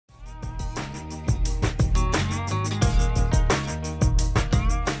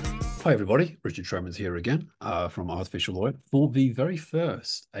Hi everybody, Richard Sherman's here again from Artificial Lawyer for the very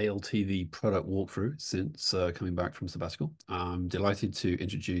first ALTV product walkthrough since coming back from sabbatical. I'm delighted to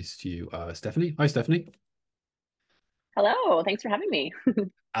introduce to you Stephanie. Hi Stephanie. Hello, thanks for having me.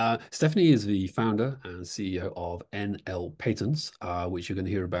 Stephanie is the founder and CEO of NLPatent, which you're going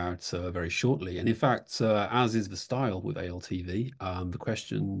to hear about very shortly. And in fact, as is the style with ALTV, the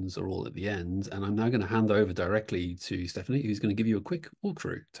questions are all at the end. And I'm now going to hand over directly to Stephanie, who's going to give you a quick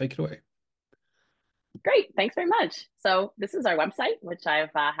walkthrough. Take it away. Great, thanks very much. So this is our website, which I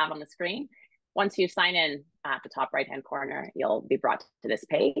have on the screen. Once you sign in at the top right-hand corner, you'll be brought to this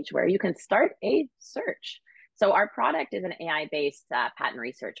page where you can start a search. So our product is an AI-based patent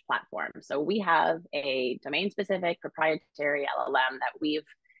research platform. So we have a domain-specific proprietary LLM that we've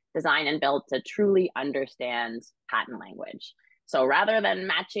designed and built to truly understand patent language. So rather than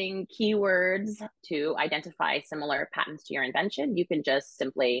matching keywords to identify similar patents to your invention, you can just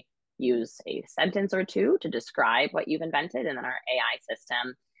simply use a sentence or two to describe what you've invented, and then our AI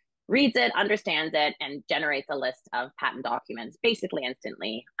system reads it, understands it, and generates a list of patent documents basically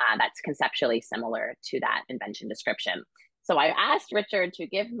instantly that's conceptually similar to that invention description. So I asked Richard to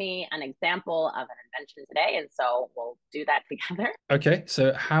give me an example of an invention today, and so we'll do that together. Okay,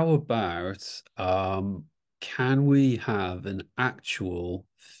 so how about can we have an actual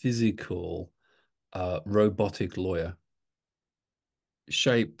physical robotic lawyer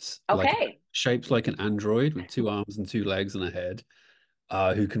shaped like Okay. shaped like an android with two arms and two legs and a head,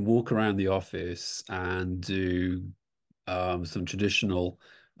 who can walk around the office and do some traditional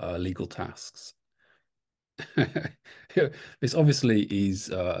legal tasks? This obviously is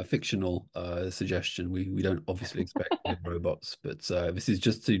a fictional suggestion. We don't obviously expect robots, but this is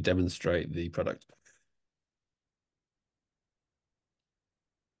just to demonstrate the product.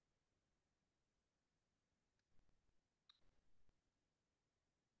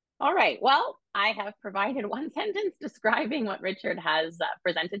 All right. Well, I have provided one sentence describing what Richard has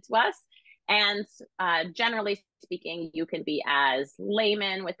presented to us. And generally speaking, you can be as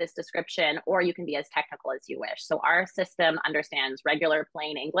layman with this description, or you can be as technical as you wish. So our system understands regular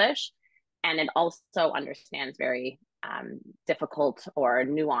plain English, and it also understands very difficult or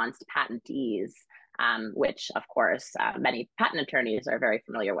nuanced patentese, which, of course, many patent attorneys are very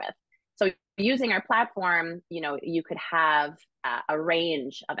familiar with. So using our platform, you could have a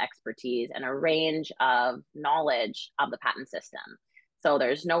range of expertise and a range of knowledge of the patent system. So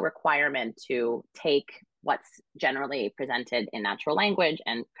there's no requirement to take what's generally presented in natural language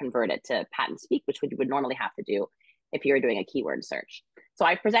and convert it to patent speak, which you would normally have to do if you were doing a keyword search. So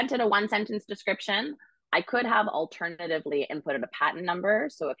I presented a one sentence description. I could have alternatively inputted a patent number.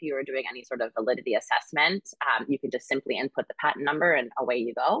 So if you were doing any sort of validity assessment, you could just simply input the patent number and away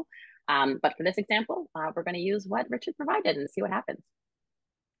you go. But for this example, we're going to use what Richard provided and see what happens.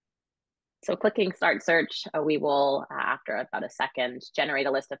 So clicking start search, we will, after about a second, generate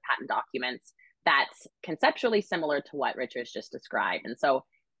a list of patent documents that's conceptually similar to what Richard's just described. And so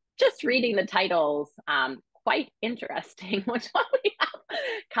just reading the titles, quite interesting, which what we have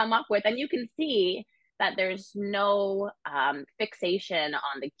come up with. And you can see that there's no fixation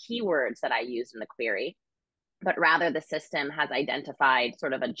on the keywords that I used in the query, but rather the system has identified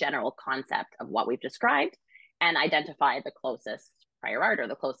sort of a general concept of what we've described and identified the closest prior art or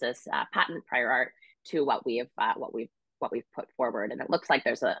the closest patent prior art to what we've put forward. And it looks like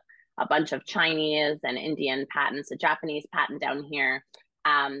there's a bunch of Chinese and Indian patents, a Japanese patent down here.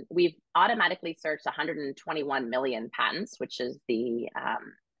 We've automatically searched 121 million patents, which is the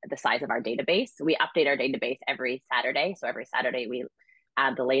size of our database. We update our database every Saturday. So every Saturday we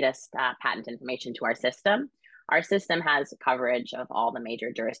add the latest patent information to our system. Our system has coverage of all the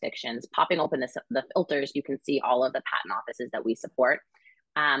major jurisdictions. Popping open the filters, you can see all of the patent offices that we support.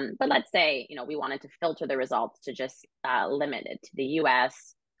 But let's say, we wanted to filter the results to just limit it to the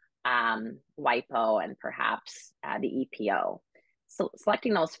US, WIPO, and perhaps the EPO. So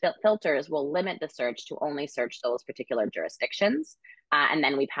selecting those filters will limit the search to only search those particular jurisdictions. And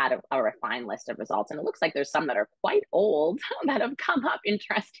then we've had a refined list of results. And it looks like there's some that are quite old that have come up,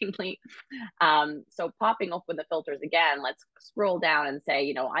 interestingly. So popping open the filters again, let's scroll down and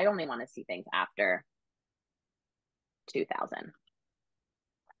say, I only want to see things after 2000.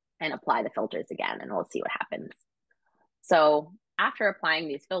 And apply the filters again, and we'll see what happens. So after applying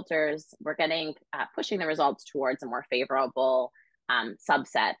these filters, we're pushing the results towards a more favorable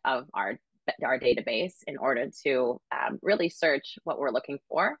subset of our database in order to really search what we're looking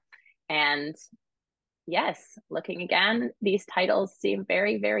for. And yes, looking again, these titles seem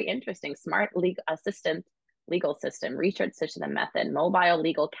very, very interesting. Smart legal assistant legal system, research system and method, mobile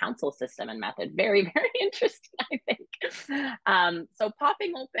legal counsel system and method. Very, very interesting, I think. So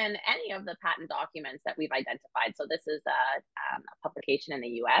popping open any of the patent documents that we've identified. So this is a publication in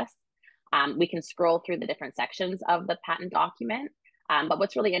the US. We can scroll through the different sections of the patent document. But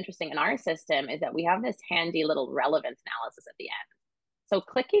what's really interesting in our system is that we have this handy little relevance analysis at the end. So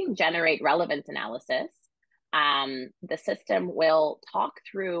clicking generate relevance analysis, the system will talk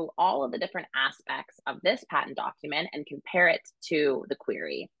through all of the different aspects of this patent document and compare it to the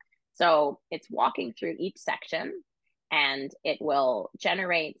query. So it's walking through each section, and it will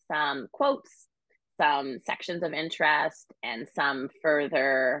generate some quotes, some sections of interest, and some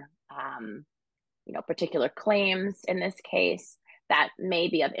further particular claims in this case that may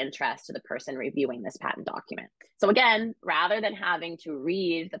be of interest to the person reviewing this patent document. So again, rather than having to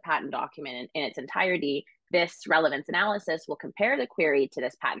read the patent document in its entirety, this relevance analysis will compare the query to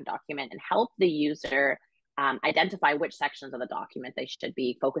this patent document and help the user identify which sections of the document they should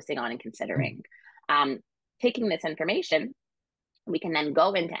be focusing on and considering. Taking this information, we can then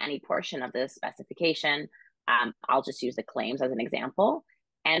go into any portion of the specification. I'll just use the claims as an example.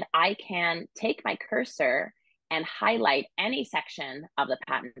 And I can take my cursor and highlight any section of the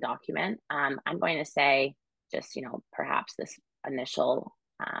patent document. I'm going to say just, perhaps this initial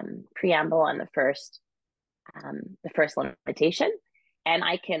preamble and the first limitation. And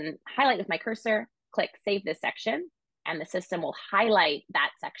I can highlight with my cursor, click save this section, and the system will highlight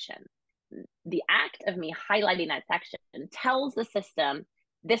that section. The act of me highlighting that section tells the system,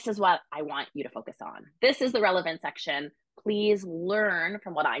 this is what I want you to focus on. This is the relevant section. Please learn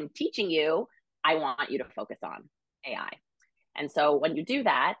from what I'm teaching you. I want you to focus on AI. And so when you do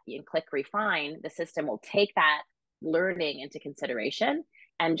that, you can click refine, the system will take that learning into consideration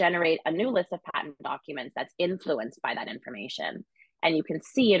and generate a new list of patent documents that's influenced by that information. And you can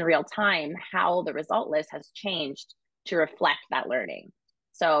see in real time how the result list has changed to reflect that learning.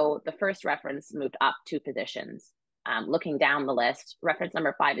 So the first reference moved up 2 positions. Looking down the list, reference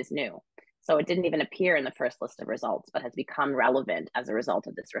number 5 is new. So it didn't even appear in the first list of results, but has become relevant as a result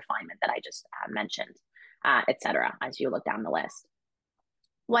of this refinement that I just mentioned, etc. as you look down the list.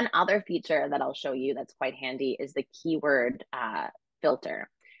 One other feature that I'll show you that's quite handy is the keyword filter.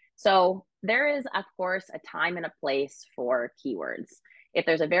 So there is, of course, a time and a place for keywords. If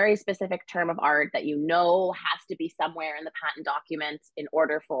there's a very specific term of art that has to be somewhere in the patent document in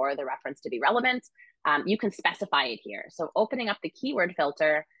order for the reference to be relevant, you can specify it here. So opening up the keyword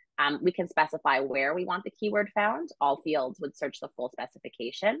filter, we can specify where we want the keyword found. All fields would search the full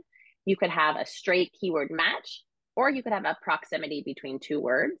specification. You could have a straight keyword match, or you could have a proximity between 2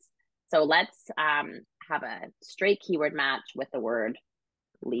 words. So let's have a straight keyword match with the word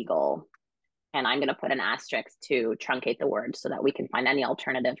legal. And I'm going to put an asterisk to truncate the word so that we can find any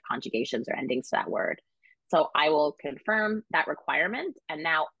alternative conjugations or endings to that word. So I will confirm that requirement. And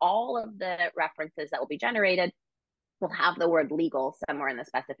now all of the references that will be generated will have the word legal somewhere in the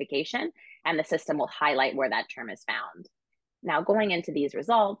specification, and the system will highlight where that term is found. Now, going into these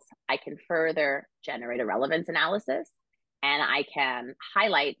results, I can further generate a relevance analysis, and I can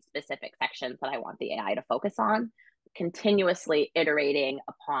highlight specific sections that I want the AI to focus on, continuously iterating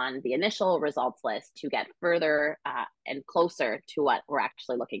upon the initial results list to get further and closer to what we're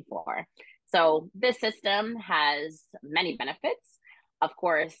actually looking for. So this system has many benefits. Of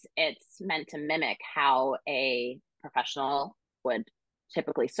course, it's meant to mimic how a professional would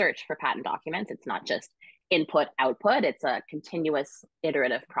typically search for patent documents. It's not just input, output. It's a continuous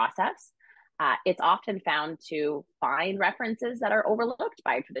iterative process. It's often found to find references that are overlooked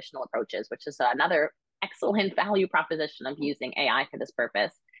by traditional approaches, which is another excellent value proposition of using AI for this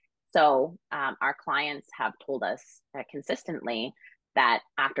purpose. So our clients have told us consistently that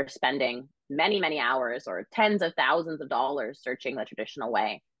after spending many, many hours or tens of thousands of dollars searching the traditional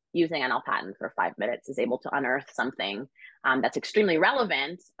way, using NLPatent for 5 minutes is able to unearth something that's extremely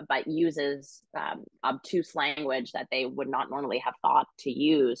relevant, but uses obtuse language that they would not normally have thought to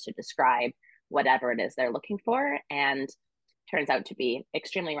use to describe whatever it is they're looking for, and turns out to be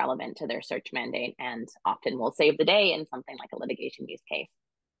extremely relevant to their search mandate and often will save the day in something like a litigation use case.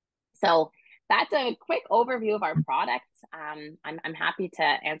 So that's a quick overview of our product. I'm happy to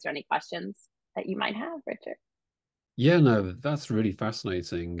answer any questions that you might have, Richard. Yeah, no, that's really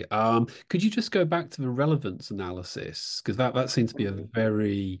fascinating. Could you just go back to the relevance analysis? Because that seems to be a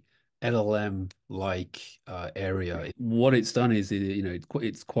very LLM-like area. What it's done is,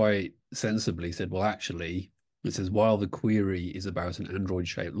 it's quite sensibly said, well, actually, it says, while the query is about an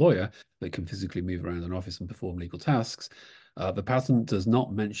Android-shaped lawyer that can physically move around an office and perform legal tasks, the patent does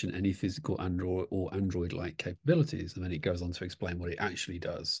not mention any physical Android or Android-like capabilities. And then it goes on to explain what it actually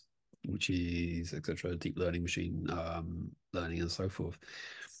does. which is etc. Deep learning, machine learning, and so forth.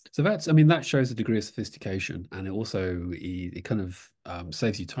 So that's, I mean, that shows a degree of sophistication, and it also it kind of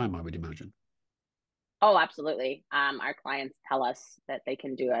saves you time, I would imagine. Oh, absolutely. Our clients tell us that they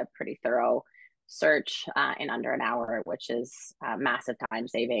can do a pretty thorough search in under an hour, which is massive time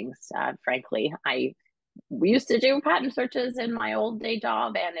savings. Frankly, I used to do patent searches in my old day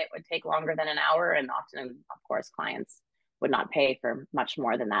job, and it would take longer than an hour. And often, of course, clients would not pay for much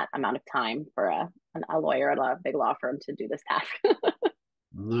more than that amount of time for a lawyer at a big law firm to do this task.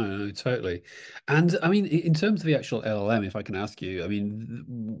 No, no, totally. And I mean, in terms of the actual LLM, if I can ask you, I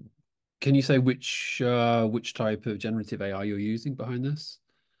mean, can you say which type of generative AI you're using behind this?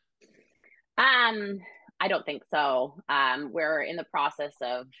 um, I don't think so. We're in the process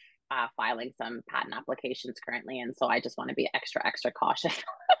of filing some patent applications currently, and so I just want to be extra cautious.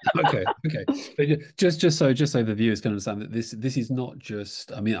 Okay, okay. But just so the viewers can understand that this is not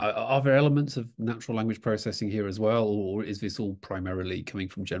just, I mean, are there elements of natural language processing here as well, or is this all primarily coming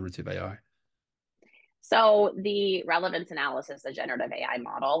from generative AI? So the relevance analysis, a generative AI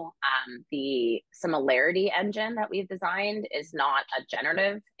model, the similarity engine that we've designed is not a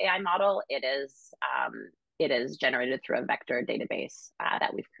generative AI model. It is generated through a vector database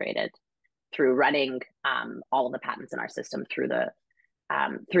that we've created through running all of the patents in our system through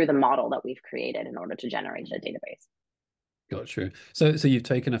the model that we've created in order to generate a database. Gotcha. So you've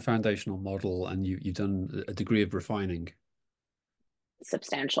taken a foundational model and you've done a degree of refining.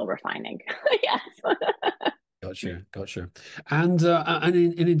 Substantial refining. Yes. Gotcha, gotcha. And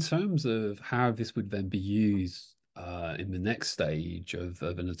in terms of how this would then be used in the next stage of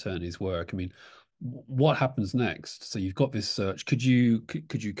an attorney's work, I mean, what happens next? So you've got this search. Could you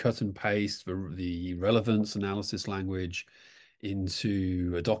cut and paste the relevance analysis language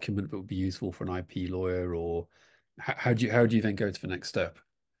into a document that would be useful for an IP lawyer, or how do you then go to the next step?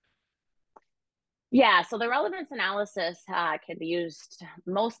 Yeah, so the relevance analysis can be used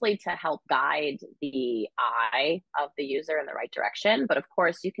mostly to help guide the eye of the user in the right direction. But of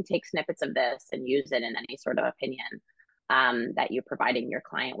course, you can take snippets of this and use it in any sort of opinion that you're providing your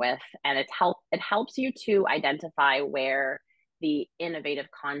client with. And it helps you to identify where the innovative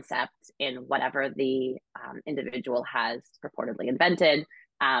concept in whatever the individual has purportedly invented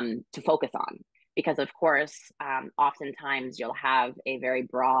to focus on. Because of course, oftentimes you'll have a very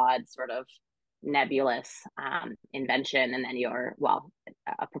broad sort of nebulous invention and then you're well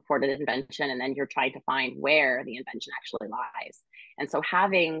a purported invention and then you're trying to find where the invention actually lies, and so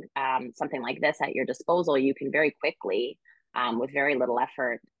having something like this at your disposal, you can very quickly with very little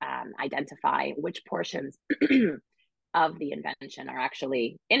effort identify which portions of the invention are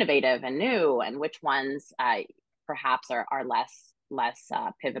actually innovative and new and which ones perhaps are less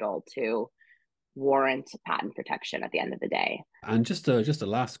pivotal to warrant patent protection at the end of the day. And just a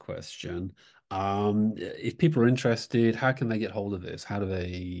last question. If people are interested, how can they get hold of this? How do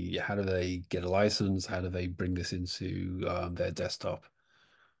they get a license? How do they bring this into their desktop?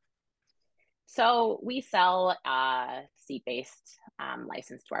 So we sell a seat-based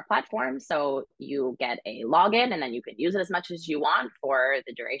license to our platform. So you get a login and then you can use it as much as you want for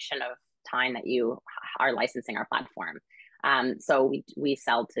the duration of time that you are licensing our platform. So we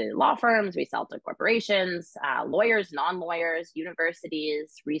sell to law firms, we sell to corporations, lawyers, non-lawyers,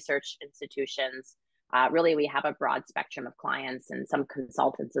 universities, research institutions. Really, we have a broad spectrum of clients and some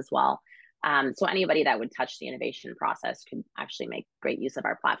consultants as well. So anybody that would touch the innovation process could actually make great use of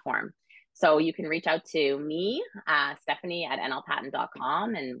our platform. So you can reach out to me, Stephanie at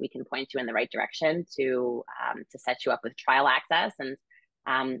NLPatent.com, and we can point you in the right direction to set you up with trial access and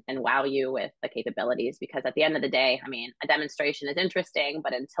wow you with the capabilities. Because at the end of the day, I mean, a demonstration is interesting,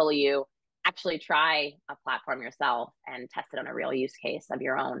 but until you actually try a platform yourself and test it on a real use case of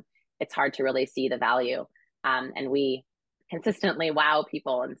your own, it's hard to really see the value. And we consistently wow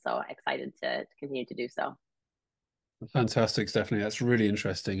people, and so excited to continue to do so. Fantastic, Stephanie. That's really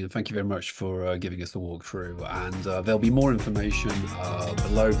interesting. And thank you very much for giving us the walkthrough. And there'll be more information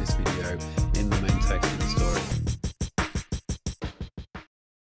below this video